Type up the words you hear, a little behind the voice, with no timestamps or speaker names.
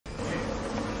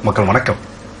மக்கள் வணக்கம்.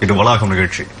 இது வளாகம்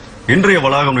நிகழ்ச்சி. இன்றைய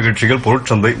வளாகம் நிகழ்ச்சிகள்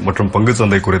பொருட்சந்தை மற்றும் பங்கு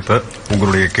சந்தை குறித்த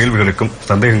உங்களுடைய கேள்விகளுக்கும்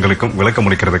சந்தேகங்களுக்கும் விளக்கம்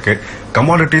அளிக்கிறதுக்கு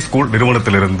கமாடிட்டி ஸ்கூல்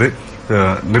நிறுவனத்திலிருந்து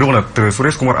நிறுவனர் திரு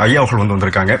சுரேஷ்குமார் ஐயா அவர்கள்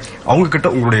வந்திருக்காங்க. அவங்க கிட்ட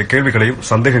உங்களுடைய கேள்விகளையும்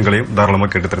சந்தேகங்களையும் தாராளமா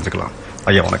கேட்டு தெரிஞ்சுக்கலாம்.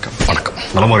 ஐயா வணக்கம். வணக்கம்.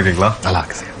 நலமா இருக்கீங்களா? நல்லா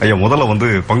இருக்கு ஐயா. முதல்ல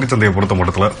பங்குச்சந்தையை பொறுத்த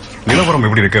மட்டத்துல நிலவரம்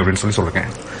எப்படி இருக்கு அப்படின்னு சொல்லுங்க.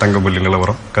 தங்கம் வெள்ளி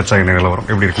நிலவரம், கச்சா எண்ணெய் நிலவரம்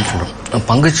எப்படி இருக்குன்னு சொல்லுங்க.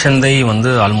 பங்குச்சந்தை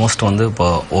ஆல்மோஸ்ட் இப்போ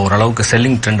ஓரளவுக்கு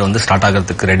செல்லிங் ட்ரெண்ட் ஸ்டார்ட்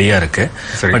ஆகிறதுக்கு ரெடியா இருக்கு.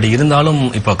 பட் இருந்தாலும்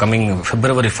இப்போ கமிங்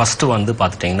February 1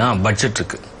 பாத்துட்டீங்கன்னா பட்ஜெட்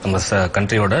இருக்கு. நம்ம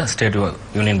கண்ட்ரியோட ஸ்டேட்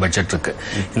யூனியன் பட்ஜெட் இருக்கு.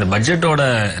 இந்த பட்ஜெட்டோட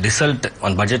ரிசல்ட்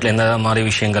பட்ஜெட்ல எந்த மாதிரி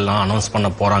விஷயங்கள்லாம் அனௌன்ஸ் பண்ண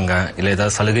போறாங்க, இல்ல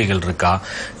ஏதாவது சலுகைகள் இருக்கா,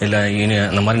 இல்ல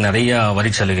இந்த மாதிரி நிறைய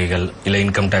வரி சலுகைகள், இல்ல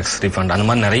இன்கம் டாக்ஸ் ரீஃபண்ட், அந்த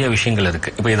மாதிரி நிறைய விஷயங்கள்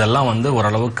இருக்கு. இப்போ இதெல்லாம்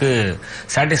ஓரளவுக்கு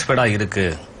சாட்டிஸ்ஃபைடா இருக்கு.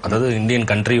 அதாவது இந்தியன்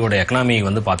கண்ட்ரியோட எக்கனாமி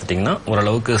பாத்துட்டீங்கன்னா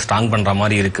ஓரளவுக்கு ஸ்ட்ராங் பண்ற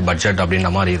மாதிரி இருக்கு பட்ஜெட்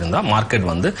அப்படின்ற மாதிரி இருந்தா மார்க்கெட்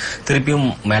திருப்பியும்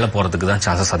மேல போறதுக்கு தான்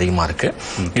சான்சஸ் அதிகமா இருக்கு.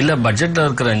 இல்ல பட்ஜெட்ல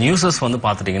இருக்கிற நியூஸஸ்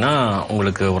பாத்துட்டீங்கன்னா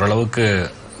உங்களுக்கு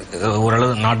ஓரளவு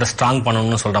நாட்டை ஸ்ட்ராங்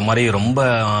பண்ணணும்னு சொல்ற மாதிரி ரொம்ப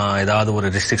ஏதாவது ஒரு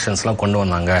ரெஸ்ட்ரிக்ஷன்ஸ் எல்லாம் கொண்டு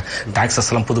வந்தாங்க, டாக்ஸஸ்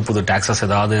எல்லாம் புது டாக்ஸஸ்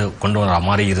ஏதாவது கொண்டு வர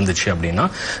மாதிரி இருந்துச்சு அப்படின்னா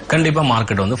கண்டிப்பா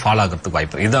மார்க்கெட் ஃபாலோ ஆகிறதுக்கு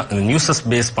வாய்ப்பு. இதுதான் நியூஸஸ்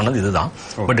பேஸ் பண்ணது இதுதான்.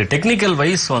 பட் டெக்னிக்கல்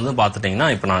வைஸ் பாத்துட்டீங்கன்னா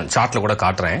இப்ப நான் சார்ட்ல கூட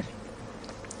காட்டுறேன்.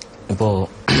 இப்போ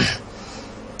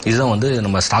இதுதான்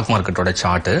நம்ம ஸ்டாக் மார்க்கெட்டோட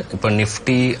சார்ட். இப்போ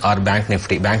நிஃப்டி ஆர் பேங்க்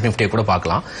நிஃப்டியை கூட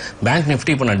பார்க்கலாம். பேங்க்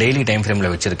நிஃப்டி இப்போ நான் டெய்லி டைம்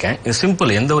ஃப்ரேம்ல வச்சிருக்கேன். இது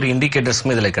சிம்பிள், எந்த ஒரு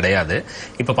இண்டிகேட்டர்ஸுமே இதுல கிடையாது.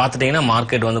 இப்போ பார்த்துட்டீங்கன்னா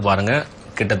மார்க்கெட் பாருங்க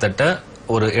கிட்டத்தட்ட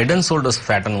ஒரு head and shoulders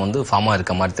pattern form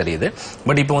ஆயிருக்க மாதிரி தெரியுது.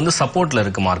 பட் இப்போ சப்போர்ட்ல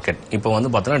இருக்கு மார்க்கெட். இப்போ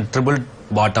பார்த்தீங்கன்னா ட்ரிபிள்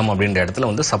பாட்டம் அப்படின்ற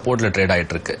இடத்துல சப்போர்ட்ல ட்ரேட்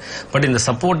ஆயிட்டு இருக்கு. பட் இந்த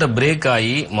சப்போர்ட்டை பிரேக்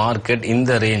ஆகி மார்க்கெட்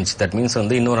இந்த ரேஞ்ச், தட் மீன்ஸ்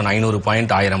இன்னொரு 900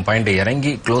 பாயிண்ட் 1000 பாயிண்ட்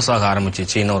இறங்கி க்ளோஸ் ஆக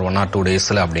ஆரம்பிச்சிச்சு இன்னொரு 1 or 2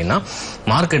 டேஸ்ல அப்படின்னா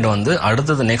மார்க்கெட்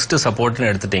அடுத்தது நெக்ஸ்ட் சப்போர்ட்னு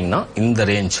எடுத்துட்டீங்கன்னா இந்த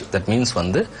ரேஞ்ச், தட் மீன்ஸ்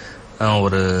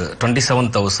ஒரு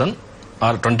 27,000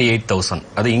 or 28,000,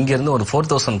 அது இங்க இருந்து ஒரு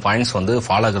 4,000 பாயிண்ட்ஸ்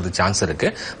ஃபாலோ ஆகிறதுக்கு சான்ஸ் இருக்கு.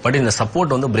 பட் இந்த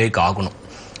சப்போர்ட் பிரேக் ஆகணும்.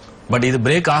 பட் இது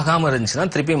பிரேக் ஆகாம இருந்துச்சுன்னா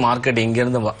திருப்பி மார்க்கெட் இங்க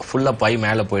இருந்து ஃபுல்லா பை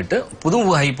மேல போயிட்டு புது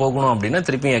ஹை போகணும் அப்படின்னா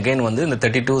திருப்பி அகைன் இந்த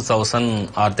 32,000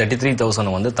 ஆர்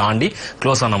 33,000 தாண்டி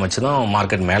க்ளோஸ் ஆன வச்சுதான்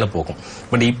மார்க்கெட் மேல போகும்.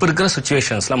 பட் இப்ப இருக்கிற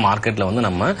சிச்சுவேஷன்ஸ்ல மார்க்கெட்ல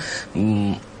நம்ம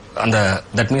அந்த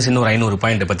தட் மீன்ஸ் இன்னொரு 500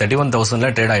 பாயிண்ட் இப்போ 31,000ல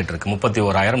ட்ரேட் ஆயிட்டு இருக்கு.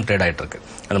 31,000 ட்ரேட் ஆயிட்டு இருக்கு.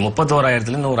 அந்த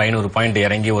 31,000ல இன்னொரு 500 பாயிண்ட்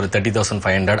இறங்கி ஒரு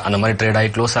 30,500 அந்த மாதிரி ட்ரேட்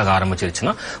ஆகி க்ளோஸ் ஆக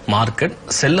ஆரம்பிச்சிருச்சுன்னா மார்க்கெட்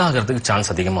செல் ஆகிறதுக்கு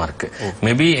சான்ஸ் அதிகமா இருக்கு.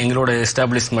 மேபி எங்களோட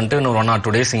எஸ்டாப்ளிஷ்மெண்ட் இன்னொரு 1 or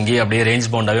 2 டேஸ் இங்கேயே அப்படியே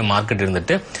ரேஞ்ச் பவுண்டாவே மார்க்கெட்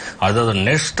இருந்துட்டு அதாவது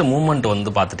நெக்ஸ்ட்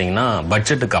மூவ்மெண்ட் பாத்துட்டீங்கன்னா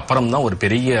பட்ஜெட்டுக்கு அப்புறம் தான் ஒரு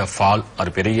பெரிய ஃபால்,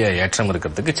 ஒரு பெரிய ஏற்றம்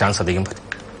இருக்கிறதுக்கு சான்ஸ் அதிகம்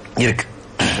இருக்கு.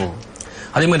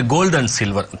 அதே மாதிரி கோல்டு அண்ட்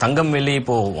சில்வர், தங்கம் வெள்ளி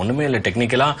இப்போ ஒண்ணுமே இல்லை.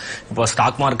 டெக்னிக்கலா இப்போ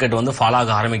ஸ்டாக் மார்க்கெட் ஃபாலோ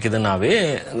ஆக ஆரம்பிக்குதுன்னாவே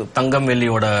தங்கம்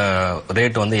வெள்ளியோட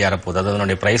ரேட் ஏறப்போகுது,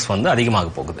 அதனுடைய பிரைஸ்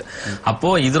அதிகமாக போகுது.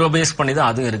 அப்போ இதை பேஸ் பண்ணி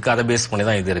தான் அது இருக்கு, அதை பேஸ் பண்ணி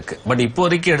தான் இது இருக்கு. பட் இப்போ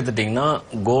வரைக்கும் எடுத்துட்டீங்கன்னா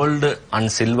gold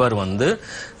and silver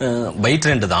buy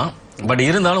trend தான். பட்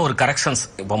இருந்தாலும் ஒரு கரெக்ஷன்ஸ்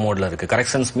இப்போ மோட்ல இருக்கு.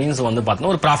 கரெக்ஷன்ஸ் மீன்ஸ்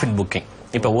பார்த்தீங்கன்னா ஒரு ப்ராஃபிட் புக்கிங்.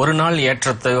 இப்ப ஒரு நாள்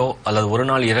ஏற்றத்தையோ அல்லது ஒரு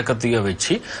நாள் இறக்கத்தையோ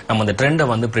வச்சு நம்ம அந்த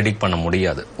ட்ரெண்டை ப்ரிடிக்ட் பண்ண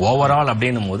முடியாது. ஓவரால்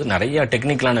அப்படின்னும் போது நிறைய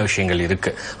டெக்னிக்கலான விஷயங்கள்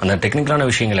இருக்கு. அந்த டெக்னிக்கலான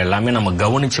விஷயங்கள் எல்லாமே நம்ம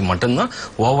கவனிச்சு மட்டும்தான்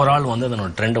ஓவரால்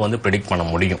அதனோட ட்ரெண்டை ப்ரிடிக்ட் பண்ண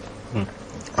முடியும்.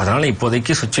 அதனால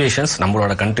இப்போதைக்கு சிச்சுவேஷன்ஸ்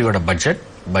நம்மளோட கண்ட்ரியோட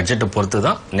பட்ஜெட்டை பொறுத்து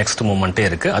தான் நெக்ஸ்ட் மூவ்மெண்ட்டே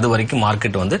இருக்கு. அது வரைக்கும்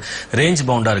மார்க்கெட் ரேஞ்ச்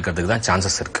பவுண்டா இருக்கிறதுக்கு தான்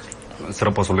சான்சஸ் இருக்கு.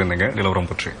 சிறப்பாக சொல்லியிருந்தீங்க நிலவரம்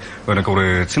பற்றி. எனக்கு ஒரு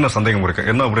சின்ன சந்தேகம் இருக்கு.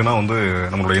 என்ன அப்படின்னா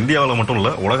நம்மளோட இந்தியாவில் மட்டும் இல்ல,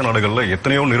 உலக நாடுகளில்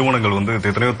எத்தனையோ நிறுவனங்கள்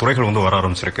எத்தனையோ துறைகள் வர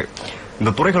ஆரம்பிச்சிருக்கு.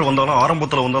 இந்த துறைகள் வந்தாலும்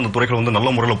ஆரம்பத்தில் அந்த துறைகள்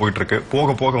நல்ல முறையில் போயிட்டு இருக்கு.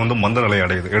 போக போக மந்த நிலை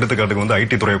அடையுது. எடுத்துக்காட்டுக்கு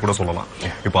ஐடி துறையை கூட சொல்லலாம்.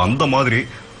 இப்போ அந்த மாதிரி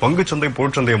பங்குச்சந்தை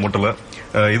பொருட்சந்தையை மட்டும் இல்ல,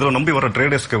 இதுல நம்பி வர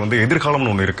ட்ரேடர்ஸ்க்கு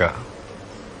எதிர்காலம்னு ஒண்ணு இருக்கா?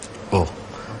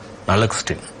 நல்ல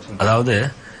கொஸ்டின். அதாவது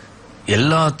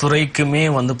எல்லா துறைக்குமே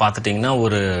பாத்துட்டீங்கன்னா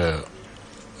ஒரு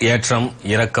ஏற்றம்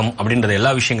இறக்கம் அப்படின்றது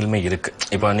எல்லா விஷயங்களுமே இருக்கு.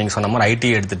 இப்ப நீங்க சொன்ன மாதிரி ஐடி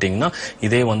எடுத்துட்டீங்கன்னா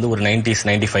இதே ஒரு 90s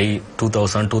 95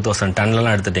 2000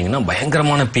 2010 எடுத்துட்டீங்கன்னா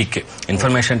பயங்கரமான பீக்.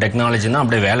 இன்ஃபர்மேஷன் டெக்னாலஜினா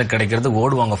அப்படியே வேலை கிடைக்கிறது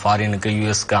ஓடுவாங்க ஃபாரினுக்கு,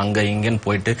 யூஎஸ்க்கு, அங்க இங்கன்னு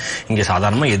போயிட்டு இங்க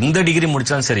சாதாரணமா எந்த டிகிரி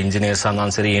முடிச்சாலும் சரி, இன்ஜினியர்ஸா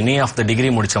இருந்தாலும் சரி, any of the degree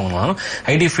முடிச்சவங்கனாலும்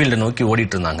ID ஃபீல்டை நோக்கி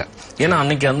ஓடிட்டு இருந்தாங்க. ஏன்னா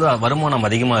அன்னைக்கு வருமானம்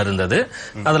அதிகமா இருந்தது,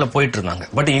 அதுல போயிட்டு இருந்தாங்க.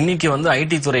 பட் இன்னைக்கு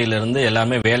ஐடி துறையில இருந்து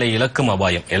எல்லாமே வேலை இழக்கும்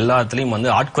அபாயம், எல்லாத்துலயும்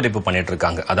ஆட்குறைப்பு பண்ணிட்டு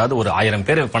இருக்காங்க. அதாவது ஒரு 1000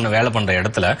 பேர் வேலை பண்ற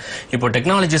இடத்துல இப்போ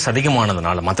டெக்னாலஜிஸ்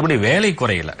அதிகமானதுனால, மற்றபடி வேலை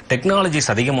குறையல, டெக்னாலஜிஸ்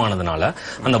அதிகமானதுனால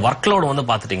அந்த ஒர்க் லோட்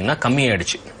பாத்துட்டீங்கன்னா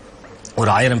கம்மியாயிடுச்சு. ஒரு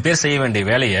 1000 பேர் செய்ய வேண்டிய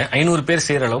வேலையை 500 பேர்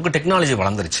செய்யற அளவுக்கு டெக்னாலஜி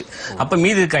வளர்ந்துருச்சு. அப்ப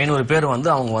மீதி இருக்க 500 பேர் வந்து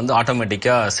அவங்க வந்து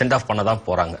ஆட்டோமேட்டிக்கா சென்ட் ஆஃப் பண்ணதான்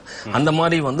போறாங்க. அந்த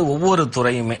மாதிரி வந்து ஒவ்வொரு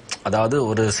துறையுமே, அதாவது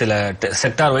ஒரு சில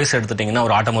செக்டார் வைஸ் எடுத்துட்டீங்கன்னா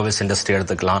ஒரு ஆட்டோமொபைல்ஸ் இண்டஸ்ட்ரி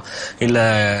எடுத்துக்கலாம், இல்ல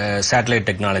சேட்டலைட்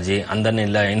டெக்னாலஜி, அண்ட் தென்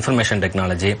இல்ல இன்ஃபர்மேஷன்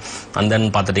டெக்னாலஜி, அண்ட் தென்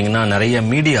பாத்துட்டீங்கன்னா நிறைய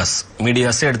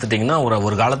மீடியாஸே எடுத்துட்டீங்கன்னா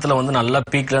ஒரு காலத்துல வந்து நல்ல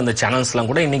பீக்ல இந்த சேனல்ஸ்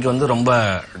எல்லாம் கூட இன்னைக்கு வந்து ரொம்ப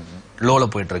லோல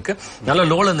போயிட்டு இருக்கு. நல்ல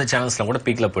லோல இந்த சேனல்ஸ்லாம் கூட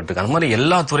பீக்ல போயிட்டு இருக்கு. அந்த மாதிரி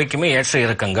எல்லா துறைக்குமே ஏற்ற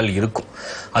இறக்கங்கள் இருக்கும்,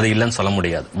 அது இல்லைன்னு சொல்ல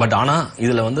முடியாது. பட் ஆனா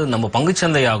இதுல வந்து நம்ம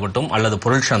பங்குச்சந்தை ஆகட்டும் அல்லது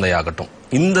பொருள் சந்தை ஆகட்டும்,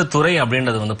 இந்த துறை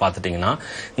அப்படின்றது வந்து பாத்துட்டீங்கன்னா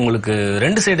உங்களுக்கு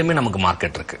 2 சைடுமே நமக்கு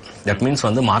மார்க்கெட் இருக்கு. தட் மீன்ஸ்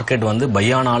வந்து மார்க்கெட் வந்து பை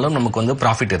ஆனாலும் நமக்கு வந்து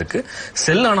ப்ராஃபிட் இருக்கு,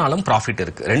 செல் ஆனாலும் ப்ராஃபிட்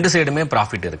இருக்கு, 2 சைடுமே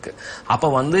ப்ராஃபிட் இருக்கு.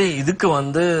 அப்ப வந்து இதுக்கு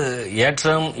வந்து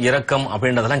ஏற்றம் இறக்கம்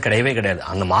அப்படின்றதெல்லாம் கிடையவே கிடையாது.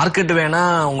 அந்த மார்க்கெட் வேணா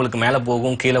உங்களுக்கு மேல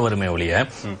போகும் கீழே வருமே ஒழிய,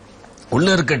 உள்ள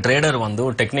இருக்க ட்ரேடர் வந்து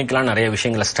டெக்னிக்கலா நிறைய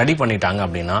விஷயங்களை ஸ்டடி பண்ணிட்டாங்க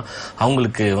அப்படின்னா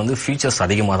அவங்களுக்கு வந்து ஃபியூச்சர்ஸ்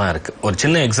அதிகமா தான் இருக்கு. ஒரு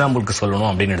சின்ன எக்ஸாம்பிளுக்கு சொல்லணும்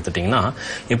அப்படின்னு எடுத்துட்டீங்கன்னா,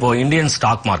 இப்போ இந்தியன்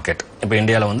ஸ்டாக் மார்க்கெட், இப்போ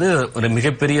இந்தியால வந்து ஒரு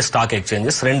மிகப்பெரிய ஸ்டாக்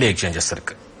எக்ஸ்சேஞ்சஸ் 2 எக்ஸ்சேஞ்சஸ்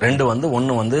இருக்கு.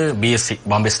 ஒன்னு வந்து BSc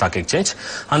Bombay stock exchange,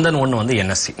 and then ஒன்னு வந்து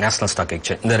என்எஸ்சி நேஷனல் ஸ்டாக்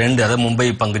எக்ஸ்சேஞ்ச். இந்த 2, அதாவது மும்பை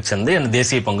பங்குச்சந்தை அந்த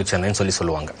தேசிய பங்குச்சந்தைன்னு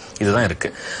சொல்லுவாங்க. இதுதான்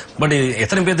இருக்கு. பட்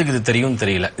எத்தனை பேருக்கு இது தெரியும்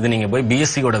தெரியல. இது நீங்க போய்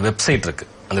பிஎஸ்சியோட வெப்சைட் இருக்கு,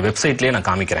 அந்த வெப்சைட்லயே நான்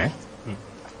காமிக்கிறேன்.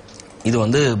 இது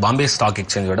வந்து Bombay stock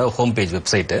எக்ஸ்சேஞ்சோட home page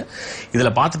website. இதுல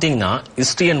பாத்துட்டீங்கன்னா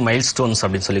ஹிஸ்டரி அண்ட் மைல்ஸ்டோன்ஸ்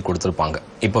அப்படின்னு சொல்லி கொடுத்திருப்பாங்க.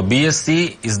 இப்போ BSc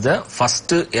is the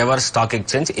first ever stock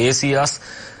exchange Asia's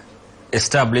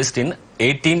established இன்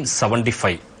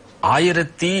 1875.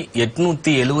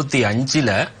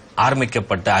 1875ல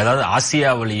ஆரம்பிக்கப்பட்ட, அதாவது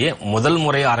ஆசியாவிலேயே முதல்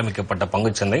முறை ஆரம்பிக்கப்பட்ட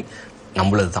பங்குச்சந்தை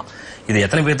நம்மளதுதான். இது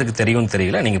எத்தனை பேருக்கு தெரியும்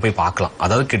தெரியல, நீங்க போய் பார்க்கலாம்.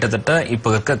 அதாவது கிட்டத்தட்ட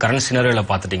இப்ப இருக்க கரண்ட் சினாரியோல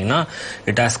பாத்துட்டீங்கன்னா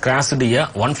it has crossed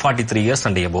 143 years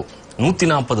and above.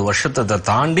 140 வருஷத்தை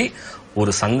தாண்டி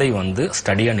ஒரு சந்தை வந்து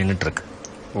ஸ்டடியா நின்னுட்டு இருக்கு.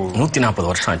 140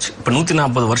 வருஷம் ஆச்சு. இப்ப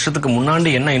 140 வருஷத்துக்கு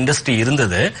முன்னாடி என்ன இண்டஸ்ட்ரி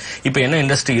இருந்தது, இப்ப என்ன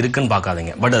இண்டஸ்ட்ரி இருக்குன்னு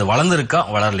பாக்காதீங்க. பட் அது வளர்ந்துருக்கா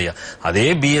வளரலையா, அதே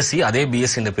பிஎஸ்சி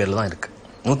பேர்ல தான் இருக்கு.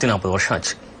 140 வருஷம்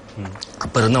ஆச்சு.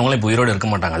 அப்ப இருந்தவங்களும் இப்ப உயிரோடு இருக்க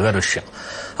மாட்டாங்க, அது வேற விஷயம்.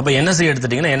 அப்ப என்எஸ்சி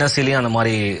எடுத்துட்டீங்கன்னா என்எஸ்சிலயும் அந்த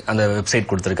மாதிரி அந்த வெப்சைட்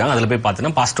கொடுத்திருக்காங்க. அதுல போய்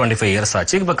பாத்தீங்கன்னா பாஸ்ட் 25 இயர்ஸ்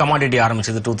ஆச்சு. இப்ப கமாடிட்டி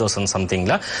ஆரம்பிச்சது 2000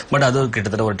 சம்திங்ல, பட் அது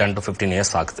கிட்டத்தட்ட ஒரு 10 to 15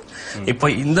 இயர்ஸ் ஆகுது.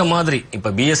 இப்ப இந்த மாதிரி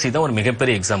இப்ப பிஎஸ்சி தான் ஒரு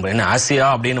மிகப்பெரிய எக்ஸாம்பிள். என்ன ஆசியா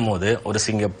அப்படின்னும் போது ஒரு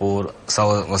சிங்கப்பூர்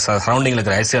சரௌண்டிங்ல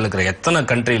இருக்கிற ஆசியால இருக்கிற எத்தனை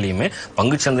கண்ட்ரிலையுமே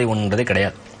பங்குச்சந்தை ஒன்றதே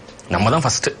கிடையாது, நம்ம தான்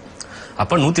ஃபர்ஸ்ட்.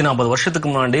 அப்ப 140 வருஷத்துக்கு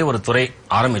முன்னாடியே ஒரு துறை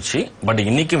ஆரம்பிச்சு, பட்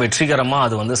இன்னைக்கு வெற்றிகரமா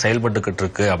அது வந்து செயல்பட்டுக்கிட்டு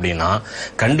இருக்கு அப்படின்னா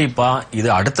கண்டிப்பா இது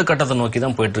அடுத்த கட்டத்தை நோக்கி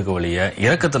தான் போயிட்டு இருக்க வழிய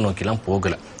இறக்கத்தை நோக்கி எல்லாம்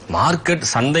போகல. மார்க்கெட்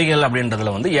சந்தைகள்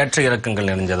அப்படின்றதுல வந்து ஏற்ற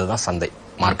இறக்கங்கள் நிறைஞ்சதுதான் சந்தை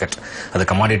மார்க்கெட். அது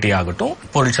கமாடிட்டி ஆகட்டும்,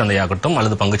 பொருள் சந்தை ஆகட்டும்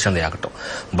அல்லது பங்குச்சந்தை ஆகட்டும்.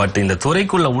 பட் இந்த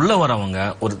துறைக்குள்ள உள்ள வரவங்க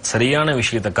ஒரு சரியான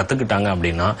விஷயத்தை கத்துக்கிட்டாங்க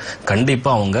அப்படின்னா கண்டிப்பா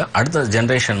அவங்க அடுத்த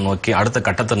ஜெனரேஷன் நோக்கி, அடுத்த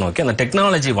கட்டத்தை நோக்கி, அந்த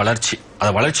டெக்னாலஜி வளர்ச்சி,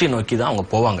 அந்த வளர்ச்சியை நோக்கி தான் அவங்க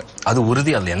போவாங்க. அது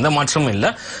உறுதி, அதுல எந்த மாற்றமும் இல்ல.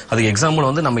 அதுக்கு எக்ஸாம்பிள்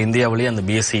வந்து நம்ம இந்தியாவிலேயே அந்த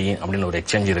பிஎஸ்சி அப்படின்னு ஒரு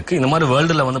எக்ஸ்சேஞ்ச் இருக்கு. இந்த மாதிரி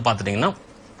வேர்ல்டுல வந்து பாத்துட்டீங்கன்னா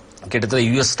கிட்டத்தட்ட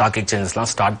யூஎஸ் ஸ்டாக் எக்ஸ்சேஞ்சஸ்லாம்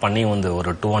ஸ்டார்ட் பண்ணி வந்து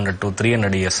ஒரு 200 to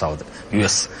 300 இயர்ஸ் ஆகுது.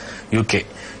 யூஎஸ், யூகே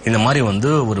இந்த மாதிரி வந்து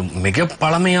ஒரு மிக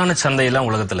பழமையான சந்தையெல்லாம்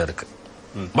உலகத்துல இருக்கு.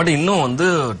 பட் இன்னும் வந்து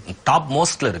டாப்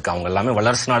மோஸ்ட்ல இருக்கு. அவங்க எல்லாமே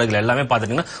வளர்ச்சி நாடுகள் எல்லாமே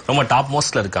பாத்தீங்கன்னா ரொம்ப டாப்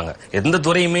மோஸ்ட்ல இருக்காங்க. எந்த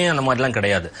துறையுமே அந்த மாதிரி எல்லாம்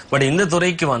கிடையாது. பட் இந்த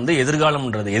துறைக்கு வந்து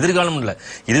எதிர்காலம்ன்றது, எதிர்காலம் இல்ல,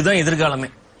 இதுதான் எதிர்காலமே.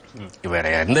 வேற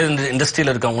எந்த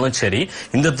இண்டஸ்ட்ரியில இருக்கவங்களும் சரி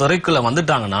இந்த துறைக்குள்ள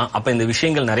வந்துட்டாங்கன்னா அப்ப இந்த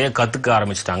விஷயங்கள் நிறைய கத்துக்க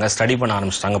ஆரம்பிச்சிட்டாங்க, ஸ்டடி பண்ண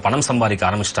ஆரம்பிச்சிட்டாங்க, பணம் சம்பாதிக்க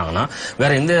ஆரம்பிச்சிட்டாங்கன்னா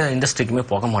வேற எந்த இண்டஸ்ட்ரிக்குமே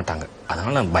போக மாட்டாங்க.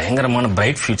 அதனால பயங்கரமான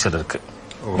பிரைட் ஃபியூச்சர் இருக்கு.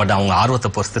 பட் அவங்க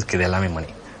ஆர்வத்தை பொறுத்து இருக்கு இது எல்லாமே. மணி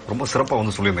ரொம்ப சிறப்பா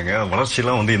வந்து சொல்லியிருந்தீங்க.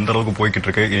 வளர்ச்சியெல்லாம் வந்து இந்த அளவுக்கு போய்கிட்டு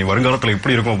இருக்கு, இனி வருங்காலத்துல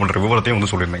எப்படி இருக்கும் அப்படின்ற விவரத்தையும்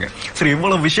வந்து சொல்லியிருந்தீங்க. சரி,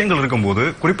 இவ்வளவு விஷயங்கள் இருக்கும்போது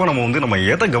குறிப்பா நம்ம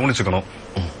எதை கவனிச்சுக்கணும்,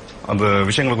 அந்த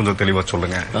விஷயங்களை கொஞ்சம் தெளிவா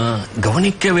சொல்லுங்க.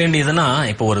 கவனிக்க வேண்டியதுன்னா,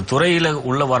 இப்போ ஒரு துறையில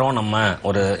உள்ள வரோம், நம்ம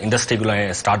ஒரு இண்டஸ்ட்ரிக்குள்ள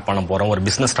ஸ்டார்ட் பண்ண போறோம், ஒரு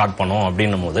பிசினஸ் ஸ்டார்ட் பண்ணோம்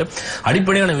அப்படின்னும் போது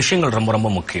அடிப்படையான விஷயங்கள் ரொம்ப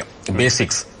ரொம்ப முக்கியம்.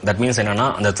 பேசிக்ஸ், தட் மீன்ஸ் என்னன்னா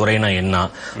அந்த துறைனா என்ன,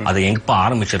 அது எப்ப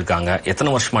ஆரம்பிச்சிருக்காங்க, எத்தனை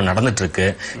வருஷமா நடந்துட்டு இருக்கு,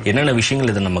 என்னென்ன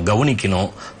விஷயங்கள் இதை நம்ம கவனிக்கணும்.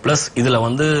 பிளஸ் இதுல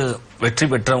வந்து வெற்றி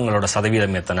பெற்றவங்களோட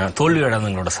சதவீதம் எத்தனை, தோல்வி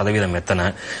அடைந்தவங்களோட சதவீதம் எத்தனை,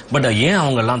 பட் ஏன்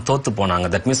அவங்க எல்லாம் தோத்து போனாங்க,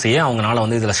 தட் மீன்ஸ் ஏன் அவங்களால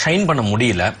வந்து இதுல ஷைன் பண்ண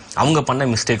முடியல, அவங்க பண்ண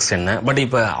மிஸ்டேக்ஸ் என்ன. பட்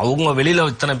இப்ப அவங்க வெளியில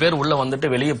இத்தனை பேர் உள்ள வந்துட்டு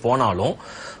வெளியே போனாலும்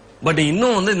பட்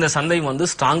இன்னும் வந்து இந்த சந்தை வந்து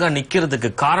ஸ்ட்ராங்கா நிக்கிறதுக்கு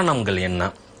காரணங்கள்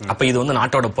என்ன. அப்ப இது வந்து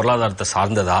நாட்டோட பொருளாதாரத்தை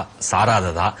சார்ந்ததா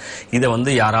சாராததா, இதை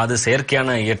வந்து யாராவது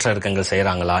செயற்கையான ஏற்ற இறக்கங்கள்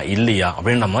செய்யறாங்களா இல்லையா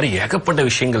அப்படின்ற மாதிரி ஏகப்பட்ட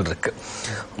விஷயங்கள் இருக்கு.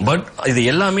 பட் இது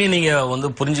எல்லாமே நீங்க வந்து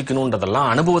புரிஞ்சுக்கணும்ன்றதெல்லாம்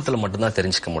அனுபவத்துல மட்டும்தான்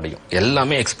தெரிஞ்சுக்க முடியும்.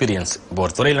 எல்லாமே எக்ஸ்பீரியன்ஸ். இப்போ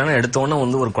ஒரு துறையிலனா எடுத்தோன்னே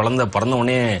வந்து ஒரு குழந்தை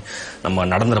பிறந்தவொடனே நம்ம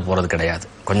நடந்துட போறது கிடையாது.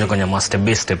 கொஞ்சம் கொஞ்சமா ஸ்டெப்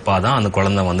பை ஸ்டெப்பா தான் அந்த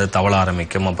குழந்தை வந்து தவள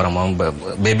ஆரம்பிக்கும், அப்புறமா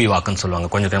பேபி வாக்குன்னு சொல்லுவாங்க,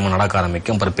 கொஞ்சம் கொஞ்சமா நடக்க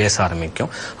ஆரம்பிக்கும், அப்புறம் பேச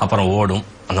ஆரம்பிக்கும், அப்புறம் ஓடும்.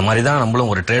 அந்த மாதிரி தான்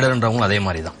நம்மளும் ஒரு ட்ரேடர்ன்றவங்களும் அதே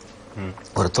மாதிரி தான்.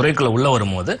 ஒரு துறைக்குள்ள உள்ள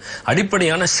வரும்போது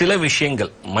அடிப்படையான சில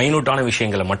விஷயங்கள், மைனூட்டான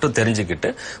விஷயங்களை மட்டும் தெரிஞ்சுக்கிட்டு,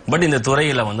 பட் இந்த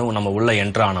துறையில வந்து நம்ம உள்ள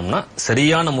என்ட்ரு ஆனோம்னா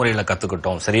சரியான முறையில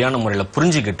கத்துக்கிட்டோம், சரியான முறையில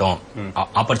புரிஞ்சுக்கிட்டோம்,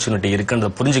 ஆப்பர்ச்சுனிட்டி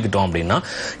இருக்குன்றத புரிஞ்சுக்கிட்டோம் அப்படின்னா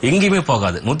எங்கேயுமே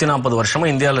போகாது. 140 வருஷமா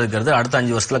இந்தியாவில் இருக்கிறது அடுத்த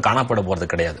 5 வருஷத்துல காணப்பட போறது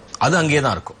கிடையாது. அது அங்கேயே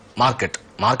தான் இருக்கும்.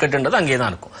 மார்க்கெட்ன்றது அங்கேயே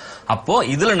தான் இருக்கும். அப்போ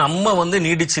இதுல நம்ம வந்து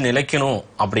நீடிச்சு நிலைக்கணும்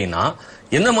அப்படின்னா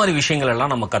எந்த மாதிரி விஷயங்கள்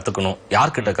எல்லாம் நம்ம கத்துக்கணும்,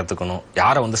 யார்கிட்ட கத்துக்கணும்,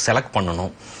 யாரை வந்து செலக்ட்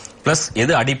பண்ணணும், பிளஸ்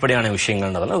எது அடிப்படையான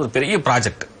விஷயங்கள்ன்றதெல்லாம் ஒரு பெரிய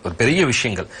ப்ராஜெக்ட், ஒரு பெரிய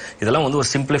விஷயங்கள். இதெல்லாம் வந்து ஒரு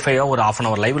சிம்பிளிஃபையா ஒரு 1/2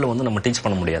 hour லைவ்ல வந்து நம்ம டீச்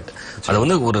பண்ண முடியாது. அது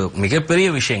வந்து ஒரு மிகப்பெரிய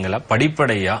விஷயங்களை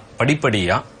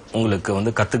படிப்படியா உங்களுக்கு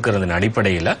வந்து கத்துக்கிறதுன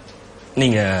அடிப்படையில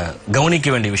நீங்க கவனிக்க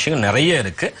வேண்டிய விஷயங்கள் நிறைய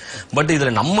இருக்கு. பட் இதுல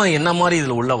நம்ம என்ன மாதிரி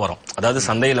இதுல உள்ள வரோம், அதாவது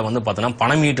சந்தையில வந்து பார்த்தோன்னா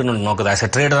பணம் ஈட்டணும்னு நோக்குது, ஆஸ் எ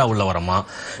ட்ரேடரா உள்ள வரமா,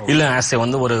 இல்ல ஆஸ் எ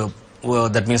வந்து ஒரு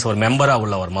தட் மீன்ஸ் ஒரு மெம்பரா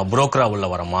உள்ள வரமா, புரோக்கரா உள்ள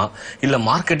வரமா, இல்ல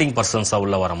மார்க்கெட்டிங் பர்சன்ஸா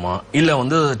உள்ள வரமா, இல்ல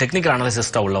வந்து டெக்னிக்கல்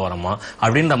அனாலிசிஸ்டா உள்ள வரமா,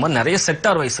 அப்படின்ற மாதிரி நிறைய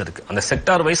செக்டார் வைஸ் இருக்கு. அந்த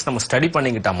செக்டார் வைஸ் நம்ம ஸ்டடி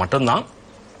பண்ணிக்கிட்டா மட்டும்தான்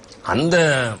அந்த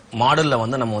மாடல்ல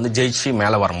வந்து நம்ம வந்து ஜெயிச்சு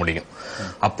மேல வர முடியும்.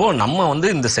 அப்போ நம்ம வந்து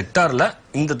இந்த செக்டார்ல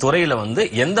இந்த துறையில வந்து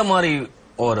எந்த மாதிரி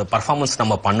ஒரு பர்ஃபார்மன்ஸ்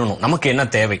நம்ம பண்ணணும், நமக்கு என்ன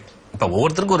தேவை, இப்ப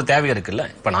ஒவ்வொருத்தருக்கும் ஒரு தேவை இருக்குல்ல.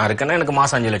 இப்ப நான் இருக்கேன்னா எனக்கு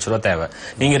மாசம் 5 லட்சம் ரூபாய் தேவை,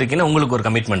 நீங்க இருக்கீங்கன்னா உங்களுக்கு ஒரு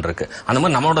கமிட்மெண்ட் இருக்கு. அந்த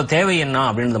மாதிரி நம்மளோட தேவை என்ன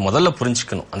அப்படின்றத முதல்ல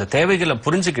புரிஞ்சுக்கணும். அந்த தேவைகளை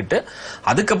புரிஞ்சுக்கிட்டு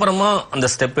அதுக்கப்புறமா அந்த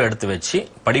ஸ்டெப் எடுத்து வச்சு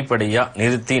படிப்படியா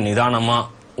நிறுத்தி நிதானமா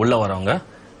உள்ள வரவங்க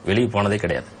வெளியே போனதே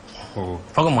கிடையாது,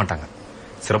 போக மாட்டாங்க.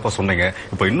 சிறப்பா சொன்னீங்க.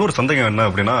 இப்ப இன்னொரு சந்தேகம் என்ன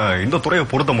அப்படின்னா, இந்த துறையை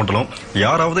பொறுத்த மட்டும்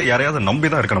யாரையாவது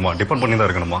நம்பிதான் இருக்கணுமா, டிபெண்ட் பண்ணி தான்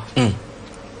இருக்கணுமா?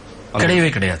 கிடையவே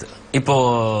கிடையாது. இப்போ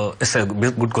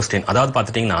குட் கொஸ்டின். அதாவது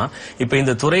பாத்துட்டீங்கன்னா இப்ப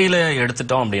இந்த துறையில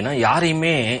எடுத்துட்டோம் அப்படின்னா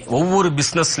யாரையுமே ஒவ்வொரு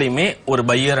பிசினஸ்லயுமே ஒரு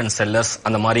பையர் அண்ட் செல்லர்ஸ்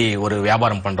அந்த மாதிரி ஒரு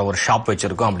வியாபாரம் பண்ற ஒரு ஷாப்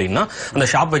வச்சிருக்கோம் அப்படின்னா அந்த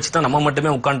ஷாப் வச்சுதான் நம்ம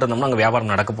மட்டுமே உட்காந்து இருந்தோம்னா அங்க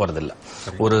வியாபாரம் நடக்க போறது இல்ல.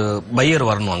 ஒரு பையர்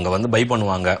வரணும், அங்க வந்து பை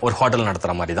பண்ணுவாங்க. ஒரு ஹோட்டல்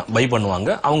நடத்துற மாதிரி தான் பை பண்ணுவாங்க,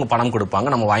 அவங்க பணம் கொடுப்பாங்க,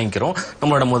 நம்ம வாங்கிக்கிறோம்,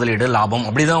 நம்மளோட முதலீடு லாபம்,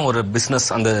 அப்படிதான் ஒரு பிசினஸ்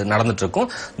அந்த நடந்துட்டு இருக்கும்.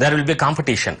 தேர் வில் பி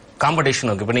காம்படிஷன்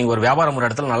இருக்கு. இப்ப நீங்க ஒரு வியாபாரம் ஒரு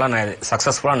இடத்துல நல்லா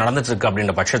சக்சஸ்ஃபுல்லா நடந்துட்டு இருக்கு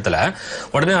அப்படின்ற பட்சத்துல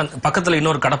உடனே பக்கத்துல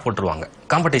இன்னொரு கடை போட்டுருவாங்க,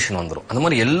 காம்படிஷன் வந்துடும். அந்த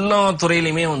மாதிரி எல்லா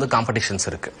துறையிலுமே வந்து காம்படிஷன்ஸ்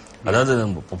இருக்கு. அதாவது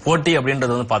போட்டி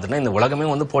அப்படின்றது வந்து பாத்தீங்கன்னா இந்த உலகமே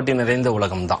வந்து போட்டி நிறைந்த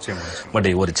உலகம் தான்.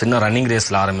 பட் ஒரு சின்ன ரன்னிங்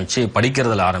ரேஸ்ல ஆரம்பிச்சு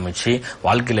படிக்கிறதுல ஆரம்பிச்சு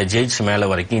வாழ்க்கையில ஜெயிச்சு மேல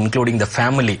வரைக்கும் இன்க்ளூடிங் த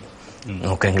ஃபேமிலி,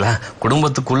 ஓகேங்களா,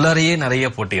 குடும்பத்துக்குள்ளாரையே நிறைய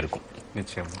போட்டி இருக்கும்.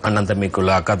 அண்ணன் தம்பிக்குள்ள,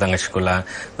 அக்கா தங்கச்சிக்குள்ள,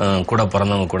 கூட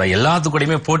பிறந்தவங்க கூட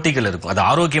எல்லாத்துக்கூடயுமே போட்டிகள் இருக்கும். அது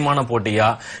ஆரோக்கியமான போட்டியா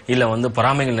இல்ல வந்து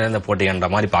பொறாமைகள் நிறைந்த போட்டியான்ற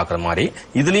மாதிரி பாக்குற மாதிரி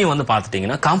இதுலயும் வந்து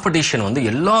பாத்துட்டீங்கன்னா காம்படிஷன் வந்து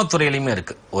எல்லா துறையிலுமே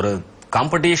இருக்கு. ஒரு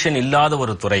காம்படிஷன் இல்லாத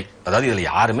ஒரு துறை, அதாவது இதுல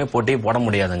யாருமே போட்டியே போட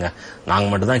முடியாதுங்க, நாங்க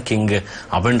மட்டும் தான் கிங்கு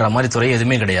அப்படின்ற மாதிரி துறை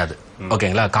எதுவுமே கிடையாது.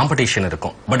 ஓகேங்களா, காம்படிஷன்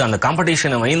இருக்கும். பட் அந்த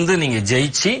காம்படிஷனை வந்து நீங்க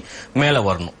ஜெயிச்சு மேல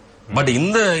வரணும். பட்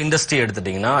இந்த இண்டஸ்ட்ரி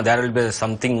எடுத்துட்டீங்கன்னா there will be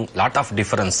something lot of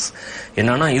difference.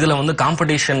 என்னன்னா இதுல வந்து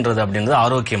காம்படிஷன்றது அப்படின்றது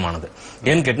ஆரோக்கியமானது.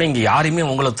 ஏன்னு கேட்டா இங்க யாருமே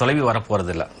உங்களை தொலைவி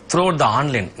வரப்போறது இல்ல. த்ரூ அவுட் த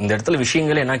ஆன்லைன் இந்த இடத்துல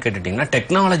விஷயங்களே என்ன கேட்டுட்டீங்கன்னா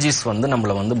டெக்னாலஜிஸ் வந்து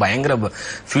நம்மள வந்து பயங்கர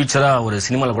ஃபியூச்சரா ஒரு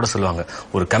சினிமால கூட சொல்லுவாங்க,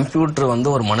 ஒரு கம்ப்யூட்டர்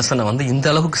வந்து ஒரு மனுஷனை வந்து இந்த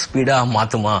அளவுக்கு ஸ்பீடா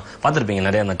மாத்துமா. பார்த்திருப்பீங்க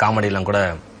நிறைய அந்த காமெடி எல்லாம் கூட,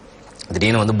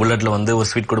 திடீர்னு வந்து புல்லட்ல வந்து ஒரு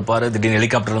ஸ்வீட் கொடுப்பாரு, திடீர்னு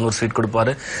ஹெலிகாப்டர்ல வந்து ஒரு ஸ்வீட்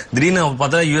கொடுப்பாரு, திடீர்னு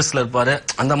பார்த்தா யூஎஸ்ல இருப்பாரு.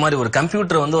 அந்த மாதிரி ஒரு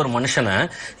கம்ப்யூட்டர் வந்து ஒரு மனுஷனை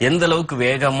எந்த அளவுக்கு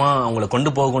வேகமா அவங்களை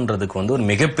கொண்டு போகுன்றதுக்கு வந்து ஒரு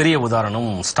மிகப்பெரிய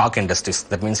உதாரணம் ஸ்டாக் இண்டஸ்ட்ரீஸ்.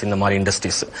 தட் மீன்ஸ் இந்த மாதிரி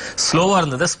இண்டஸ்ட்ரீஸ் ஸ்லோவா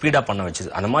இருந்ததை ஸ்பீடா பண்ண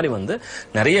வச்சுது. அந்த மாதிரி வந்து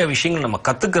நிறைய விஷயங்கள் நம்ம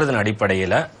கத்துக்கிறதுன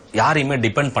அடிப்படையில யாரையுமே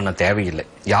டிபெண்ட் பண்ண தேவையில்லை.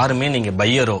 யாருமே நீங்க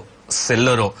பையரோ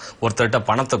செல்லரோ ஒருத்தர்கிட்ட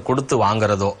பணத்தை கொடுத்து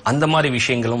வாங்குறதோ அந்த மாதிரி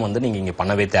விஷயங்களும் வந்து நீங்க இங்க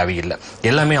பண்ணவே தேவையில்லை.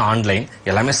 எல்லாமே ஆன்லைன்,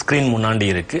 எல்லாமே ஸ்கிரீன் முன்னாடி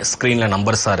இருக்கு, ஸ்கிரீன்ல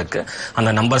நம்பர்ஸா இருக்கு,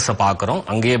 அந்த நம்பர்ஸை பாக்குறோம்.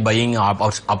 அங்கேயே buying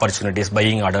opportunities,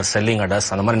 buying orders, selling orders,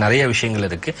 அந்த மாதிரி நிறைய விஷயங்கள்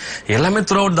இருக்கு. எல்லாமே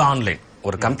த்ரூ அவுட் த ஆன்லைன்.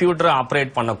 ஒரு கம்ப்யூட்டரை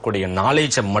ஆப்ரேட் பண்ணக்கூடிய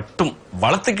நாலேஜை மட்டும்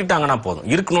வளர்த்துக்கிட்டாங்கன்னா போதும்,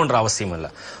 இருக்கணும்ன்ற அவசியம்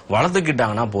இல்லை,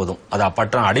 வளர்த்துக்கிட்டாங்கன்னா போதும். அது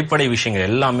பற்ற அடிப்படை விஷயங்கள்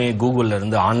எல்லாமே கூகுள்ல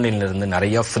இருந்து ஆன்லைன்ல இருந்து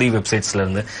நிறைய ஃப்ரீ வெப்சைட்ஸ்ல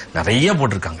இருந்து நிறைய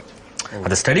போட்டிருக்காங்க.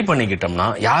 அதை ஸ்டடி பண்ணிக்கிட்டோம்னா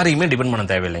யாரையுமே டிபெண்ட் பண்ண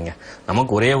தேவையில்லைங்க.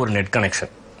 நமக்கு ஒரே ஒரு நெட்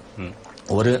கனெக்ஷன்,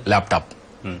 ஒரு லேப்டாப்,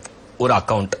 ஒரு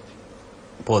அக்கவுண்ட்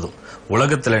போதும்.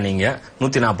 உலகத்துல நீங்க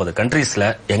 140 கண்ட்ரீஸ்ல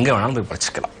எங்க வேணாலும் போய்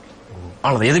படிச்சுக்கலாம்.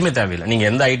 அவ்வளவு எதுவுமே தேவையில்லை. நீங்க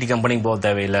எந்த ஐடி கம்பெனிக்கு போக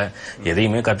தேவையில்லை,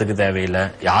 எதையுமே கத்துக்க தேவையில்லை,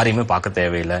 யாரையுமே பார்க்க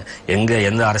தேவையில்லை.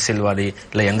 எந்த அரசியல்வாதி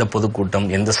இல்ல எந்த பொதுக்கூட்டம்,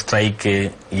 எந்த ஸ்ட்ரைக்கு,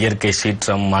 இயற்கை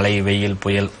சீற்றம், மழை, வெயில்,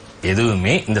 புயல்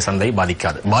எதுவுமே இந்த சந்தையை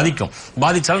பாதிக்காது.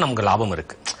 பாதிச்சாலும் நமக்கு லாபம்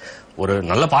இருக்கு. ஒரு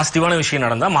நல்ல பாசிட்டிவான விஷயம்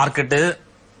நடந்தா மார்க்கெட்டு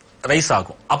ரைஸ்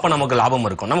ஆகும், அப்ப நமக்கு லாபம்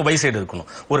இருக்கும், நம்ம பை சைடு இருக்கணும்.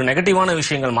 ஒரு நெகட்டிவான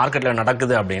விஷயங்கள் மார்க்கெட்ல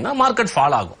நடக்குது அப்படின்னா மார்க்கெட்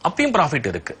ஃபால் ஆகும், அப்பயும் ப்ராஃபிட்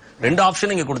இருக்கு. ரெண்டு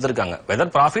ஆப்ஷன் இங்க கொடுத்திருக்காங்க,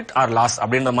 வெதர் ப்ராஃபிட் ஆர் லாஸ்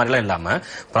அப்படின்ற மாதிரி எல்லாம் இல்லாம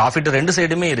ப்ராஃபிட் ரெண்டு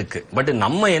சைடுமே இருக்கு. பட்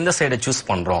நம்ம எந்த சைடை சூஸ்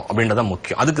பண்றோம் அப்படின்றத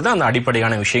முக்கியம். அதுக்கு தான் அந்த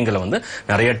அடிப்படையான விஷயங்களை வந்து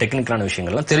நிறைய டெக்னிக்கலான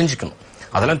விஷயங்கள்லாம் தெரிஞ்சுக்கணும்.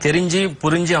 அதெல்லாம் தெரிஞ்சு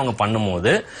புரிஞ்சு அவங்க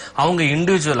பண்ணும்போது அவங்க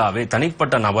இண்டிவிஜுவலாவே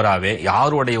தனிப்பட்ட நபராவே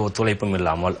யாருடைய ஒத்துழைப்பும்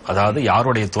இல்லாமல், அதாவது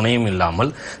யாருடைய துணையும்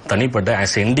இல்லாமல் தனிப்பட்ட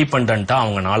ஆஸ் இண்டிபெண்டா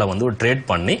அவங்கனால வந்து ஒரு ட்ரேட்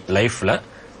பண்ணி லைஃப்ல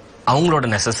அவங்களோட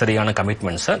நெசசரியான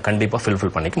கமிட்மெண்ட்ஸை கண்டிப்பா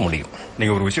ஃபில்ஃபில் பண்ணிக்க முடியும்.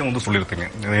 நீங்க ஒரு விஷயம் வந்து சொல்லியிருக்கீங்க,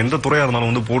 எந்த துறையா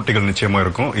இருந்தாலும் வந்து போட்டிகள் நிச்சயமா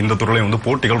இருக்கும், இந்த துறையில வந்து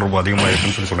போட்டிகள் ரொம்ப அதிகமா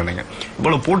இருக்குன்னு சொல்லி சொன்னீங்க.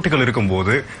 இவ்வளவு போட்டிகள்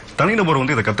இருக்கும்போது தனிநபர்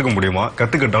வந்து இதை கத்துக்க முடியுமா?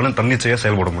 கத்துக்கிட்டாலும் தன்னிச்சையா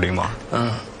செயல்பட முடியுமா?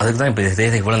 அதுக்குதான் இப்ப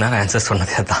இவ்வளவு நேரம் ஆன்சர்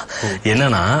சொன்னதே தான்.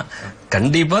 என்னன்னா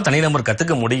கண்டிப்பா தனிநபர்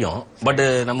கத்துக்க முடியும். பட்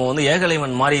நம்ம வந்து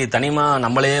ஏகலைவன் மாதிரி தனிமா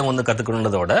நம்மளே வந்து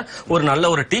கத்துக்கணுன்றதோட ஒரு நல்ல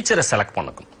ஒரு டீச்சரை செலக்ட்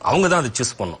பண்ணணும். அவங்க தான் அதை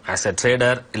சூஸ் பண்ணும். ஆஸ் எ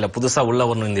ட்ரேடர் இல்ல புதுசா உள்ள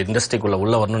வரணும், இந்த இண்டஸ்ட்ரிக்குள்ள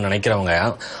உள்ள வரணும்னு நினைக்கிறவங்க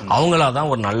அவங்களாதான்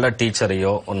ஒரு நல்ல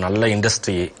டீச்சரையோ ஒரு நல்ல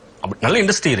இண்டஸ்ட்ரி, நல்ல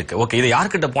இண்டஸ்ட்ரி இருக்கு, ஓகே, இது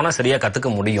யார்கிட்ட போனா சரியா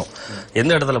கத்துக்க முடியும்,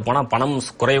 எந்த இடத்துல போனா பணம்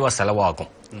குறைவா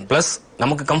செலவாகும், பிளஸ்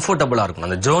நமக்கு கம்ஃபர்டபுளா இருக்கும்,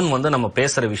 அந்த ஜோன் வந்து நம்ம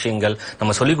பேசுற விஷயங்கள்,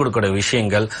 நம்ம சொல்லிக் கொடுக்கிற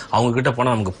விஷயங்கள் அவங்க கிட்ட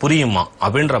போனா நமக்கு புரியுமா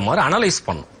அப்படின்ற மாதிரி அனலைஸ்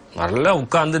பண்ணும். நல்லா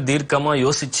உட்கார்ந்து தீர்க்கமா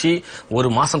யோசிச்சு ஒரு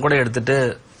மாசம் கூட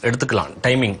எடுத்துக்கலாம்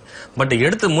டைமிங். பட்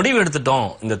முடிவு எடுத்துட்டோம்,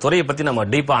 இந்த துறையை பத்தி நம்ம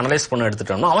டீப்பா அனலைஸ் பண்ண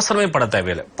எடுத்துட்டோம்னா அவசரமே பட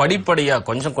தேவையில்லை. படிப்படியா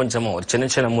கொஞ்சம் கொஞ்சமா ஒரு சின்ன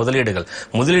சின்ன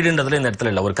முதலீடுன்றதுல இந்த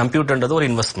இடத்துல இல்ல. ஒரு கம்ப்யூட்டர்ன்றது ஒரு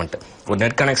இன்வெஸ்ட்மெண்ட், ஒரு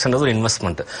நெட் கனெக்ஷன்றது ஒரு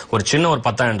இன்வெஸ்ட்மெண்ட். ஒரு சின்ன ஒரு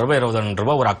 10,000 ரூபாய் 20,000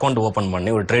 ரூபாய் ஒரு அக்கௌண்ட் ஓபன்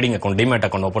பண்ணி, ஒரு trading account, demat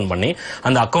account open பண்ணி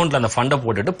அந்த அக்கௌண்ட்ல அந்த ஃபண்டை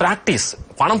போட்டுட்டு பிராக்டிஸ்,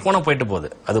 பணம் போனா போயிட்டு போகுது.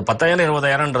 அது 10,000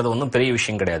 20,000ன்றது ஒன்றும் பெரிய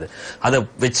விஷயம் கிடையாது. அதை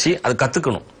வச்சு அது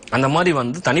கத்துக்கணும். அந்த மாதிரி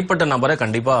வந்து தனிப்பட்ட நபரை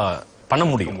கண்டிப்பா பண்ண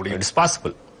முடியும். It's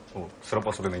possible.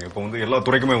 சிறப்பா சொல்லுங்க. இப்போ வந்து எல்லா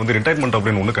துறைக்குமே வந்து ரிட்டையர்மெண்ட்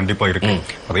அப்படின்னு ஒண்ணு கண்டிப்பா இருக்கு.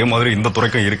 அதே மாதிரி இந்த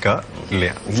துறைக்கும் இருக்கா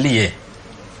இல்லையா? இல்லையே.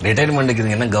 ரிட்டையர்மெண்ட்டுக்கு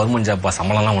இது என்ன கவர்மெண்ட் ஜாப்பா?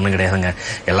 சம்பளம்லாம் ஒண்ணும் கிடையாதுங்க.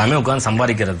 எல்லாமே உட்கார்ந்து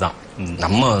சம்பாதிக்கிறது தான்.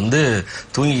 நம்ம வந்து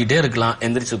தூங்கிக்கிட்டே இருக்கலாம்,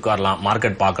 எந்திரிச்சு உட்காரலாம்,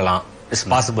 மார்க்கெட் பார்க்கலாம். It's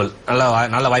possible.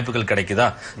 நல்ல வாய்ப்புகள் கிடைக்குதா,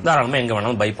 தாராளமா எங்க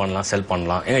வேணாலும் பை பண்ணலாம், செல்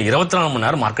பண்ணலாம். ஏங்க 24 மணி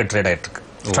நேரம் மார்க்கெட் ட்ரேட் ஆயிட்டு இருக்கு.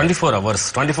 24 hours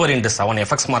 24x7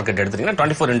 FX மார்க்கெட் எடுத்தீங்கன்னா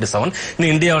 24x7.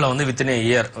 இன்னும் இந்தியாவில் வந்து வித்தின்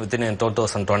இயர், வித்தின்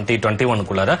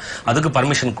 2020-21 அதுக்கு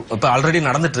பர்மிஷன் இப்ப ஆல்ரெடி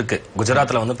நடந்துட்டு இருக்கு.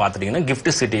 குஜராத்ல வந்து பாத்துட்டீங்கன்னா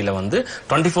கிஃப்ட் சிட்டில வந்து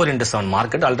 24x7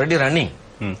 மார்க்கெட் ஆல்ரெடி ரன்னிங்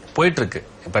போயிட்டு இருக்கு.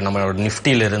 இப்ப நம்மளோட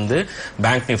நிப்டில இருந்து,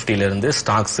 பேங்க் நிப்டில இருந்து,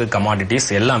 ஸ்டாக்ஸ்,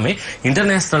 கமாடிட்டிஸ் எல்லாமே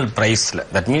இன்டர்நேஷனல் பிரைஸ்ல,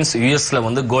 தட் மீன்ஸ் யூஎஸ்ல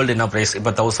வந்து கோல்டு என்ன பிரைஸ்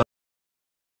இப்ப 1000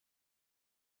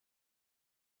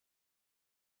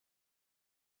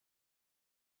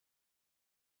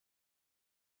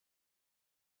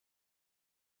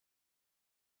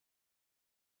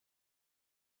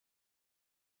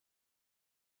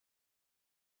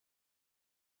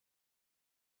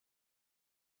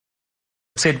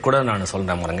 வெப்சைட் கூட நான்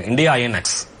சொல்றேன் பாருங்க, இந்தியா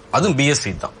ஐஎன்எக்ஸ், அதுவும்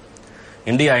பிஎஸ்சி தான்.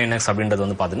 இந்தியா ஐஎன்எக்ஸ் அப்படின்றது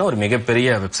வந்து பாத்தீங்கன்னா ஒரு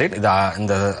மிகப்பெரிய வெப்சைட்.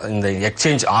 இந்த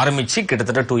எக்ஸ்சேஞ்ச் ஆரம்பிச்சு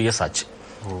கிட்டத்தட்ட 2 years ஆச்சு.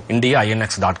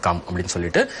 indiainx.com அப்படின்னு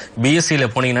சொல்லிட்டு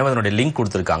பிஎஸ்சியில போனீங்கன்னா அதனுடைய லிங்க்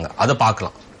கொடுத்துருக்காங்க, அதை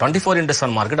பார்க்கலாம்.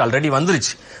 24x7 மார்க்கெட் ஆல்ரெடி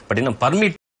வந்துருச்சு. பட் இன்னும்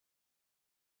பர்மிட்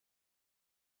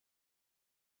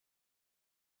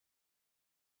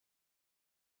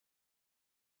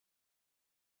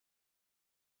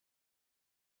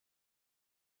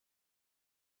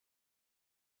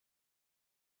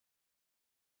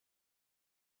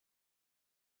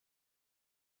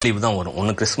லீவ் தான் வரும்.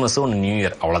 ஒன்னு கிறிஸ்துமஸ், ஒன்னு நியூ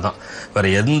இயர், அவ்வளவுதான். வேற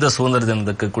எந்த சுதந்திர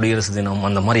தினத்துக்கு, குடியரசு தினம்,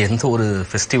 அந்த மாதிரி எந்த ஒரு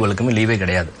ஃபெஸ்டிவலுக்குமே லீவே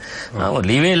கிடையாது.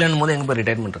 லீவே இல்லைன்னு போது எங்க போய்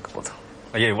ரிட்டையர்மெண்ட் இருக்க போதும்.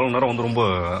 ஐயா, இவ்வளவு நேரம் வந்து ரொம்ப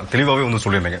தெளிவாவே வந்து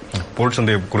சொல்லியிருந்தீங்க, பொருள்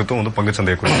சந்தையை குறித்தும் வந்து பங்கு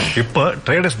சந்தையை குறித்தும். இப்ப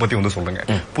ட்ரேடர்ஸ் பத்தி வந்து சொல்லுங்க.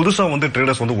 புதுசா வந்து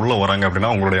ட்ரேடர்ஸ் வந்து உள்ள வராங்க அப்படின்னா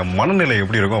அவங்களுடைய மனநிலை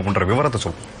எப்படி இருக்கும் அப்படின்ற விவரத்தை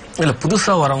சொல்லுங்க. இல்ல,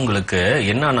 புதுசா வரவங்களுக்கு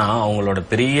என்னன்னா அவங்களோட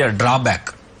பெரிய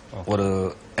டிராபேக் ஒரு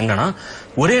என்னன்னா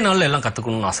ஒரே நாள்ல எல்லாம்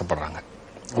கத்துக்கணும்னு ஆசைப்படுறாங்க.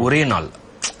 ஒரே நாள்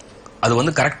அது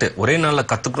வந்து கரெக்ட், ஒரே நாள்ல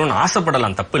கத்துக்கணும்னு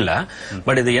ஆசைப்படலாம், தப்பு இல்ல.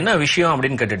 பட் இது என்ன விஷயம்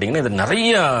அப்படின்னு கேட்டுட்டீங்கன்னா, இது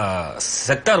நிறைய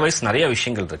செக்டார் வைஸ் நிறைய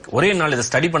விஷயங்கள் இருக்கு. ஒரே நாள் இதை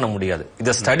ஸ்டடி பண்ண முடியாது.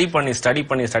 இதை ஸ்டடி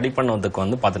பண்ணதுக்கு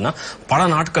வந்து பாத்தீங்கன்னா பல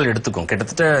நாட்கள் எடுத்துக்கும்.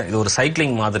 கிட்டத்தட்ட இது ஒரு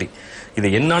சைக்கிளிங் மாதிரி. இது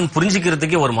என்னன்னு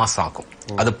புரிஞ்சுக்கிறதுக்கே ஒரு மாசம் ஆகும்.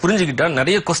 அதை புரிஞ்சுக்கிட்டா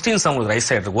நிறைய கொஸ்டின்ஸ் அவங்களுக்கு ரைஸ்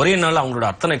ஆயிட்டு இருக்கு. ஒரே நாள் அவங்களோட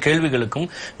அத்தனை கேள்விகளுக்கும்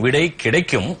விடை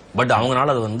கிடைக்கும். பட்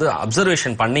அவங்களால அதை வந்து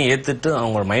அப்சர்வேஷன் பண்ணி ஏத்துட்டு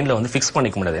அவங்க மைண்ட்ல வந்து பிக்ஸ்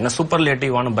பண்ணிக்க முடியாது. ஏன்னா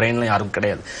சூப்பர்லேட்டிவான பிரெயின்ல யாரும்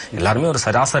கிடையாது. எல்லாருமே ஒரு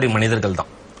சராசரி மனிதர்கள்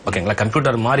தான். ஓகேங்களா?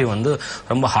 கம்ப்யூட்டர் மாதிரி வந்து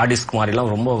ரொம்ப ஹார்ட் டிஸ்க்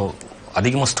மாதிரிலாம் ரொம்ப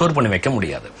அதிகமா ஸ்டோர் பண்ணி வைக்க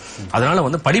முடியாது. அதனால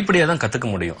வந்து படிப்படியா தான் கத்துக்க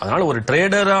முடியும். அதனால ஒரு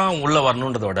ட்ரேடரா உள்ள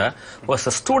வரணுன்றதோட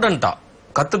ஒரு ஸ்டூடெண்டா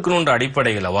கத்துக்கணுன்ற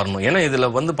அடிப்படையில வரணும். ஏன்னா இதுல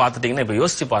வந்து பாத்துட்டீங்கன்னா இப்ப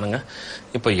யோசிச்சு பாருங்க,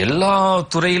 இப்ப எல்லா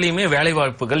துறையிலுமே வேலை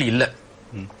வாய்ப்புகள் இல்ல.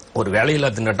 ஒரு வேலையில்லா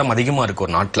திண்டாட்டம் அதிகமா இருக்கு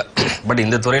ஒரு நாட்டுல. பட்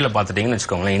இந்த துறையில பாத்துட்டீங்கன்னு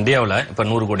வச்சுக்கோங்களேன், இந்தியாவில் இப்ப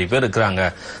 100 கோடி பேர் இருக்கிறாங்க,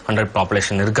 100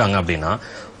 பாப்புலேஷன் இருக்காங்க அப்படின்னா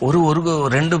ஒரு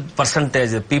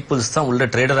 2% பீப்புள்ஸ் தான் உள்ள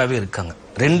ட்ரேடராகவே இருக்காங்க.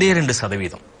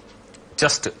 2%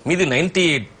 ஜஸ்ட். மீதி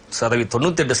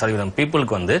 98%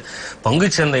 பீப்புளுக்கு வந்து பங்கு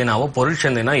சந்தைனாவோ பொருள்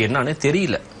சந்தைனா என்னன்னு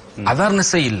தெரியல,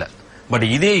 அவேர்னஸே இல்ல. பட்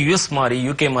இதே யூஎஸ் மாதிரி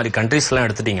யூகே மாதிரி கண்ட்ரீஸ் எல்லாம்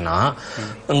எடுத்துட்டீங்கன்னா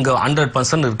இங்க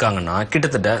 100% இருக்காங்கன்னா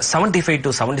கிட்டத்தட்ட 75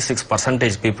 to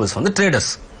 76% பீப்புள்ஸ் வந்து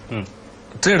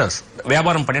ட்ரேடர்ஸ்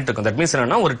வியாபாரம் பண்ணிட்டு இருக்கோம். தட் மீன்ஸ்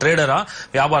என்னன்னா ஒரு ட்ரேடரா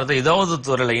வியாபாரத்தை ஏதாவது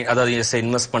துறையில, அதாவது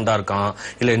இன்வெஸ்ட்மெண்டா இருக்கலாம்,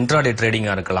 இல்ல இன்ட்ராடே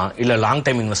ட்ரேடிங்கா இருக்கலாம், இல்ல long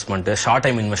time investment, short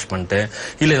time investment,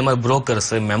 இல்ல இது மாதிரி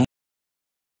புரோக்கர்ஸ்,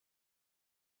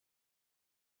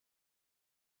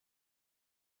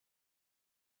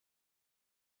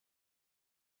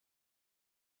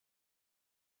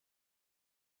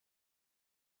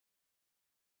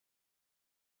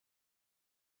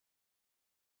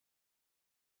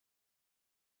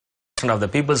 ஆஃப் த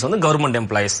பீப்புள்ஸ் வந்து கவர்மெண்ட்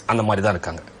எம்ப்ளாயிஸ் அந்த மாதிரி தான்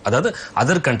இருக்காங்க. அதாவது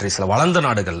அதர் கண்ட்ரீஸ்ல, வளர்ந்த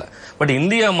நாடுகள்ல. பட்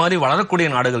இந்தியா மாதிரி வளரக்கூடிய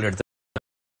நாடுகள் எடுத்து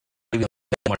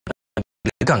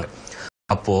இருக்காங்க.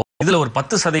 அப்போ இதுல ஒரு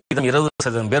 10%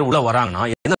 20% பேர் உள்ள வராங்கன்னா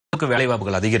எந்த அளவுக்கு வேலை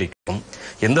வாய்ப்புகள் அதிகரிக்கும்,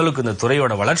 எந்த அளவுக்கு இந்த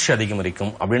துறையோட வளர்ச்சி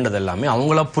அதிகரிக்கும் அப்படின்றது எல்லாமே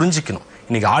அவங்களா புரிஞ்சுக்கணும்.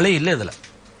 இன்னைக்கு ஆளே இல்லை இதுல,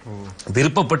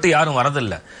 விருப்பப்பட்டு யாரும்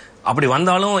வரதில்லை. அப்படி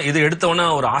வந்தாலும் இது எடுத்தவொன்னே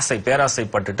ஒரு ஆசை,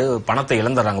 பேராசைப்பட்டுட்டு பணத்தை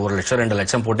இழந்துடுறாங்க. 1 லட்சம் 2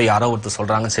 லட்சம் போட்டு யாரோ ஒருத்தர்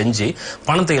சொல்றாங்க செஞ்சு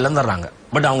பணத்தை இழந்துடுறாங்க.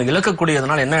 பட் அவங்க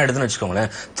இழக்கக்கூடியதுனால என்ன ஆயிடுதுன்னு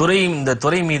வச்சுக்கோங்களேன், இந்த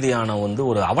துறை மீதியான வந்து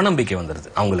ஒரு அவநம்பிக்கை வந்துடுது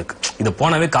அவங்களுக்கு. இது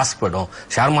போனாவே காசு போயிடும்,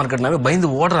 ஷேர் மார்க்கெட்னாவே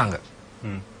பயந்து ஓடுறாங்க.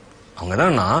 அவங்க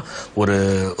என்னன்னா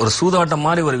ஒரு சூதாட்டம்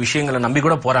மாதிரி ஒரு விஷயங்களை நம்பி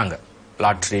கூட போறாங்க.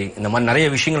 லாட்ரி இந்த மாதிரி நிறைய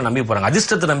விஷயங்களை நம்பி போறாங்க,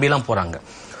 அதிர்ஷ்டத்தை நம்பி எல்லாம் போறாங்க.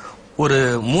 ஒரு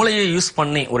மூளையை யூஸ்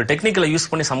பண்ணி, ஒரு டெக்னிக்கலை யூஸ்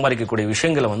பண்ணி சம்பாதிக்கக்கூடிய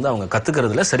விஷயங்களை வந்து அவங்க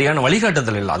கத்துக்கிறதுல சரியான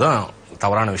வழிகாட்டுதல் இல்லை. அதான்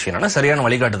தவறான விஷயம், சரியான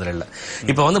வழிகாட்டுதல் இல்லை.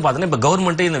 இப்ப வந்து பாத்தீங்கன்னா இப்ப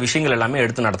கவர்மெண்டே இந்த விஷயங்கள் எல்லாமே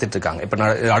எடுத்து நடத்திட்டு இருக்காங்க. இப்ப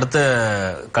அடுத்த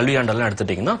கல்வியாண்டெல்லாம்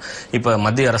எடுத்துட்டீங்கன்னா இப்ப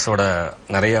மத்திய அரசோட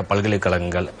நிறைய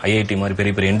பல்கலைக்கழகங்கள், ஐஐடி மாதிரி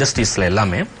பெரிய பெரிய இண்டஸ்ட்ரீஸ்ல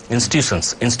எல்லாமே,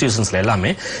 இன்ஸ்டிடியூஷன்ஸ்ல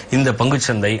எல்லாமே இந்த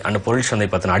பங்குச்சந்தை அண்ட் பொருள் சந்தை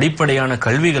பத்தின அடிப்படையான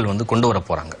கல்விகள் வந்து கொண்டு வர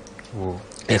போறாங்க.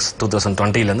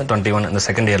 2020 இருந்து 21 இந்த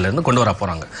செகண்ட் இயர்ல இருந்து கொண்டு வர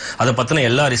போறாங்க. அதை பத்தின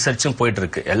எல்லா ரிசர்ச்சும் போயிட்டு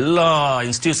இருக்கு. எல்லா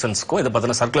இன்ஸ்டிடியூஷன்ஸ்க்கும் இதை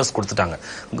பத்தின சர்க்குலர்ஸ் கொடுத்துட்டாங்க,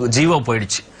 ஜீவோ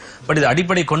போயிடுச்சு. பட் இது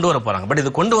அடிப்படை கொண்டு வர போறாங்க. பட் இது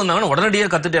கொண்டு வந்தாங்கன்னா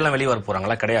உடனடியாக கத்துட்டு எல்லாம் வெளியே வர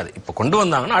போறாங்களா? கிடையாது. இப்ப கொண்டு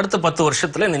வந்தாங்கன்னா அடுத்த 10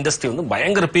 வருஷத்துல இந்த இண்டஸ்ட்ரி வந்து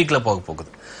பயங்கர பீக்ல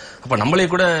போகுது. அப்ப நம்மளே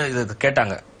கூட இது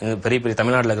கேட்டாங்க, பெரிய பெரிய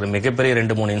தமிழ்நாட்டில் இருக்கிற மிகப்பெரிய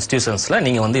 2-3 இன்ஸ்டிடியூஷன்ஸ்ல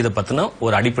நீங்க வந்து இதை பத்தின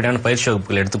ஒரு அடிப்படையான பயிற்சி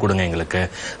வகுப்புகள் எடுத்து கொடுங்க எங்களுக்கு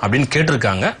அப்படின்னு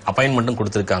கேட்டிருக்காங்க. அப்பாயின்மெண்ட்டும்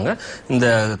கொடுத்திருக்காங்க. இந்த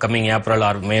கம்மிங் ஏப்ரல்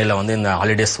ஆர் மேல வந்து இந்த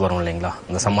ஹாலிடேஸ் வரும் இல்லைங்களா,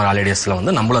 இந்த சம்மர் ஹாலிடேஸ்ல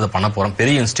வந்து நம்மளும் அதை பண்ண போறோம்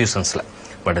பெரிய இன்ஸ்டிடியூஷன்ஸ்ல.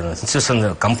 பட் இந்த இன்ஸ்டிடியூஷன்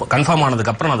கன்ஃபார்ம்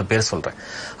ஆனதுக்கு அப்புறம் நான் அதை பேர் சொல்றேன்.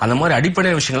 அந்த மாதிரி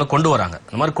அடிப்படையான விஷயங்களை கொண்டு வராங்க.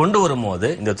 அந்த மாதிரி கொண்டு வரும்போது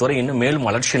இந்த துறை இன்னும் மேலும்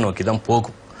வளர்ச்சியை நோக்கி தான்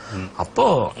போகும். அப்போ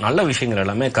நல்ல விஷயங்கள்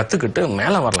எல்லாமே கத்துக்கிட்டு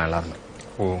மேல வரலாம் எல்லாருமே.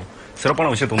 சிறப்பான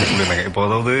விஷயத்தை வந்து சொல்லியிருந்தாங்க. இப்போ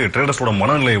அதாவது ட்ரேடர்ஸோட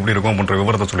மனநிலை எப்படி இருக்கும் அப்படின்ற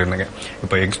விவரத்தை சொல்லியிருந்தாங்க.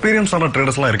 இப்போ எக்ஸ்பீரியன்ஸான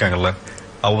ட்ரேடர்ஸ்லாம் இருக்காங்கல்ல,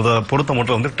 அதை பொறுத்த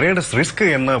மட்டும் வந்து ட்ரேடர்ஸ் ரிஸ்க்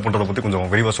என்ன அப்படின்றத பத்தி கொஞ்சம்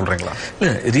விரிவா சொல்றீங்களா?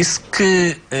 ரிஸ்க்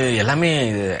எல்லாமே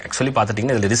ஆக்சுவலி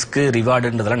பாத்துட்டீங்கன்னா இதுல ரிஸ்க்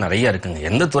ரிவார்டுன்றதெல்லாம் நிறைய இருக்குங்க.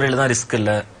 எந்த துறையில தான் ரிஸ்க்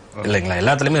இல்லைங்களா?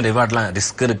 எல்லாத்துலயுமே ரிவார்ட்லாம்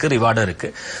ரிஸ்க் இருக்கு, ரிவார்டும் இருக்கு.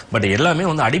 பட் எல்லாமே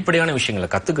வந்து அடிப்படையான விஷயங்களை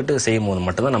கத்துக்கிட்டு செய்யும் போது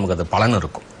மட்டும்தான் நமக்கு அது பலன்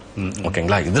இருக்கும்.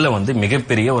 ஓகேங்களா? இதுல வந்து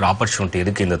மிகப்பெரிய ஒரு ஆப்பர்ச்சுனிட்டி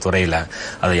இருக்கு இந்த துறையில.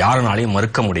 அதை யாருனாலையும்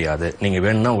மறுக்க முடியாது. நீங்க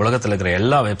வேணும்னா உலகத்துல இருக்கிற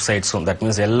எல்லா வெப்சைட்ஸும், தட்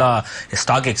மீன்ஸ் எல்லா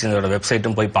ஸ்டாக் எக்ஸ்சேஞ்சோட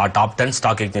வெப்சைட்டும் போய் டாப் 10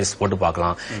 ஸ்டாக் எக்ஸ்சேஞ்ச் போட்டு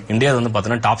பார்க்கலாம். இந்தியா வந்து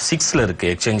பாத்தீங்கன்னா டாப் 6ல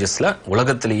இருக்கு எக்ஸ்சேஞ்சஸ்ல.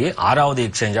 உலகத்திலேயே 6வது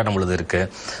எக்ஸ்சேஞ்சா நம்மளது இருக்கு.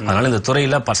 அதனால இந்த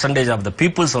துறையில பர்சன்டேஜ் ஆஃப் த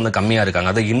பீப்புள்ஸ் வந்து கம்மியா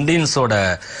இருக்காங்க. அது இந்தியன்ஸோட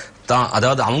தான்,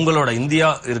 அதாவது அவங்களோட இந்தியா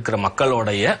இருக்கிற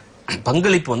மக்களோடைய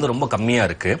பங்களிப்பு வந்து ரொம்ப கம்மியா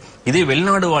இருக்கு. இதே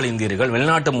வெளிநாடு வாழ் இந்தியர்கள்,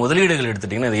 வெளிநாட்டு முதலீடுகள்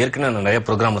எடுத்துட்டீங்கன்னா, ஏற்கனவே நான் நிறைய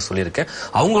ப்ரோக்ராம்ல சொல்லியிருக்கேன்,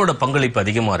 அவங்களோட பங்களிப்பு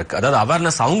அதிகமா இருக்கு. அதாவது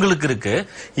அவேர்னஸ் அவங்களுக்கு இருக்கு,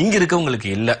 இங்க இருக்கவங்களுக்கு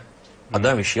இல்ல.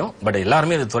 அதான் விஷயம். பட்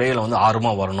எல்லாருமே இந்த துறையில வந்து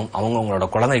ஆர்வமா வரணும். அவங்களோட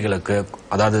குழந்தைகளுக்கு,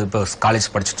 அதாவது இப்போ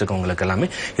காலேஜ் படிச்சுட்டு இருக்கவங்களுக்கு எல்லாமே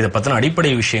இதை பத்தின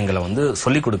அடிப்படை விஷயங்களை வந்து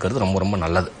சொல்லிக் கொடுக்கறது ரொம்ப ரொம்ப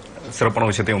நல்லது. சிறப்பான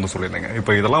விஷயத்தையும் வந்து சொல்லியிருந்தீங்க.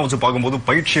 இப்போ இதெல்லாம் வச்சு பார்க்கும்போது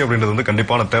பயிற்சி அப்படின்றது வந்து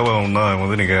கண்டிப்பான தேவை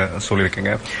வந்து நீங்க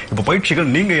சொல்லியிருக்கீங்க. இப்போ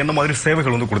பயிற்சிகள் நீங்க என்ன மாதிரி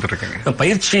சேவைகள் வந்து கொடுத்துட்டு இருக்கீங்க?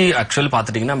 பயிற்சி ஆக்சுவலி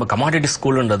பாத்துட்டீங்கன்னா நம்ம கமாடிட்டி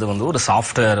ஸ்கூல்ன்றது வந்து ஒரு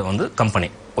சாஃப்ட்வேர் வந்து கம்பெனி,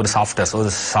 ஒரு சாஃப்ட்வேர்ஸ், ஒரு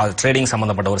ட்ரேடிங்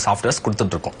சம்பந்தப்பட்ட ஒரு சாஃப்ட்வேர்ஸ்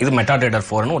கொடுத்துட்டு இருக்கோம். இது மெட்டாடேட்டர்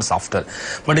 4ன்னு ஒரு சாஃப்ட்வேர்.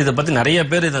 பட் இதை பத்தி நிறைய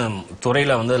பேர் இந்த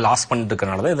துறையில வந்து லாஸ் பண்ணிட்டு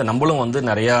இருக்கனால தான் இதை நம்மளும் வந்து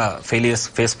நிறைய ஃபெயிலியர்ஸ்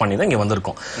ஃபேஸ் பண்ணி தான் இங்க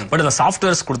வந்திருக்கோம். பட் இந்த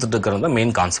சாஃப்ட்வேர்ஸ் கொடுத்துட்டு இருக்கிறது தான்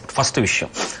மெயின் கான்செப்ட், ஃபர்ஸ்ட்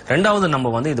விஷயம். ரெண்டாவது,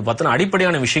 நம்ம வந்து இது பத்தின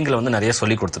அடிப்படையான விஷயங்களை வந்து நிறைய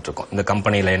சொல்லி கொடுத்துட்டு இருக்கோம். இந்த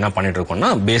கம்பெனில என்ன பண்ணிட்டு இருக்கோம்னா,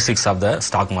 basics of the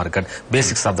stock market,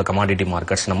 basics of the commodity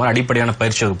markets, நம்ம அடிப்படையான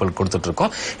பயிற்சி வகுப்புகள் கொடுத்துட்டு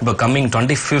இருக்கோம். இப்போ கம்மிங்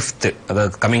 25th,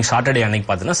 அதாவது கம்மிங் சாட்டர்டே அன்னைக்கு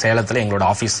பாத்தீங்கன்னா சேலத்துல எங்களோட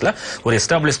ஆபீஸ்ல ஒரு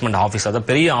எஸ்டாப்ளிஷ்மெண்ட் ஆபீஸ், அதாவது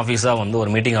பெரிய ஆபீஸா வந்து ஒரு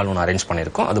மீட்டிங் ஹால் ஒன்று அரேஞ்ச்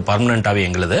பண்ணிருக்கோம். அது பர்மனன்டாவே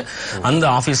எங்களுது. அந்த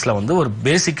ஆபீஸ்ல வந்து ஒரு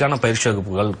பேசிக்கான பயிற்சி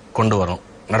வகுப்புகள் கொண்டு வரும்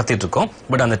நடத்திட்டு இருக்கோம்.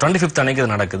 பட் அந்த 25th அன்னைக்கு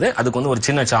இது நடக்குது. அதுக்கு வந்து ஒரு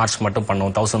சின்ன சார்ஜ் மட்டும்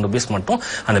பண்ணுவோம், 1000 rupees மட்டும்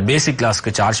அந்த பேசிக்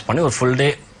கிளாஸ்க்கு சார்ஜ் பண்ணி ஒரு ஃபுல் டே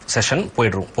செஷன்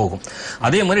போகும்.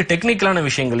 அதே மாதிரி டெக்னிக்கலான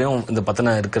விஷயங்களையும் இந்த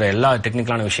பத்தின இருக்கிற எல்லா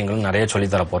டெக்னிக்கலான விஷயங்களும் நிறைய சொல்லி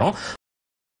தர போறோம்.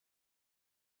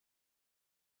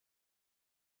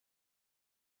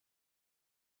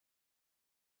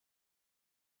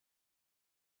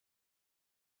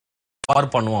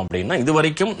 கவர் பண்ணுவோம் அப்படின்னா இது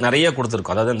வரைக்கும் நிறைய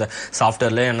கொடுத்துருக்கோம். அதாவது இந்த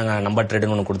சாஃப்ட்வேர்ல என்ன நம்பர்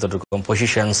ட்ரேடிங் ஒன்று கொடுத்துருக்கோம்,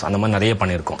 பொசிஷன்ஸ் அந்த மாதிரி நிறைய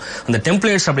பண்ணியிருக்கோம். அந்த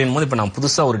டெம்ப்ளேட்ஸ் அப்படின் போது இப்போ நான்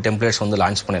புதுசாக ஒரு டெம்ப்ளேட்ஸ் வந்து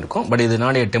லான்ச் பண்ணியிருக்கோம். பட் இது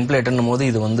நாடைய டெம்ப்ளேட்னும் போது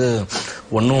இது வந்து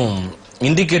ஒன்றும்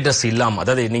இண்டிகேட்டர்ஸ் இல்லாம,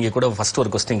 அதாவது நீங்க கூட ஃபர்ஸ்ட் ஒரு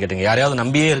கொஸ்டின் கேட்டீங்க, யாரையாவது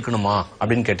நம்பியே இருக்கணுமா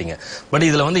அப்படின்னு கேட்டீங்க. பட்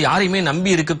இதுல வந்து யாரையுமே நம்பி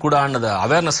இருக்கக்கூடாத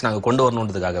அவேர்னஸ் நாங்க கொண்டு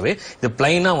வரணுன்றதுக்காகவே இது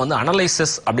பிளைனா வந்து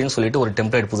அனலைசஸ் அப்படின்னு சொல்லிட்டு ஒரு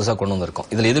டெம்ப்ளேட் புதுசா கொண்டு வந்திருக்கோம்.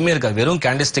 இதுல எதுவுமே இருக்காது, வெறும்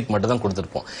கேண்டிஸ்டிக் மட்டும் தான்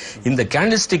கொடுத்திருப்போம். இந்த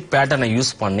கேண்டிஸ்டிக் பேட்டர்னை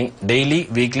யூஸ் பண்ணி டெய்லி,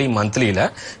 வீக்லி, மந்த்லியில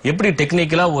எப்படி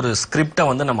டெக்னிக்கலா ஒரு ஸ்கிரிப்டை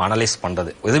வந்து நம்ம அனலைஸ்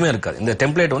பண்றது எதுவுமே இருக்காது. இந்த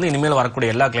டெம்ப்ளேட் வந்து இனிமேல்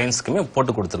வரக்கூடிய எல்லா கிளைண்ட்ஸ்க்குமே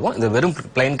போட்டு கொடுத்துருவோம். இது வெறும்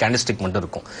பிளைன் கேண்டிஸ்டிக் மட்டும்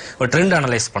இருக்கும். ட்ரெண்ட்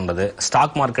அனலைஸ் பண்றது,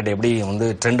 ஸ்டாக் மார்க்கெட் எப்படி வந்து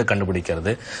ட்ரெண்ட் கண்டுபிடிக்கிறது,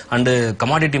 அண்ட்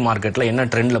கமாடிட்டி மார்க்கெட்ல என்ன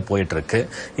ட்ரெண்ட்ல போயிட்டு இருக்கு,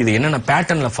 இது என்னென்ன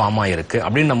பேட்டர்ன்ல ஃபார்ம் ஆயிருக்கு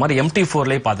அப்படின்ற மாதிரி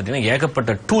MT4ல பாத்துட்டீங்கன்னா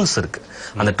ஏகப்பட்ட டூல்ஸ் இருக்கு.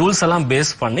 அந்த டூல்ஸ் எல்லாம்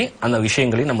பேஸ் பண்ணி அந்த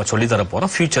விஷயங்களையும் நம்ம சொல்லி தர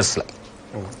போறோம். ஃபியூச்சர்ஸ்ல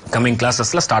கமிங்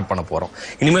கிளாஸஸ்ல ஸ்டார்ட் பண்ண போறோம்.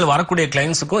 இனிமேல் வரக்கூடிய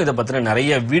கிளைண்ட்ஸுக்கும் இதை பத்தின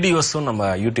நிறைய வீடியோஸும்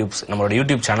நம்மளோட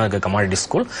யூடியூப் சேனலுக்கு கமாடிட்டி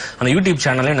ஸ்கூல், அந்த யூடியூப்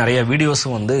சேனல்ல நிறைய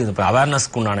வீடியோஸும் வந்து இது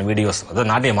அவேர்னஸ்க்கு உண்டான வீடியோஸ், அதாவது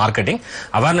நாட்டிய மார்க்கெட்டிங்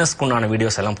அவேர்னஸ்க்கு உண்டான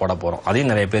வீடியோஸ் எல்லாம் போட போறோம்.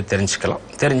 அதையும் நிறைய பேர் தெரிஞ்சுக்கலாம்,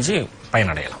 தெரிஞ்சு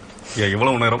பயனடையலாம்.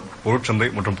 இவ்வளவு நேரம் பொருட்சந்தை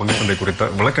மற்றும் பங்குச்சந்தை குறித்த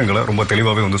விளக்கங்களை ரொம்ப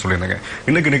தெளிவாகவே வந்து சொல்லியிருந்தேங்க.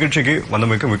 இன்னைக்கு நிகழ்ச்சிக்கு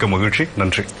வந்தமைக்கு மிக்க மகிழ்ச்சி.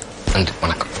 நன்றி. நன்றி,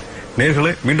 வணக்கம்.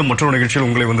 நேயர்களே, மீண்டும் மற்றொரு நிகழ்ச்சியில்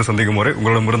உங்களை வந்து சந்திக்கும் வரை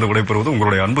உங்களிடமிருந்து விடைபெறுவது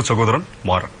உங்களுடைய அன்பு சகோதரன்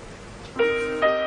மாறன்.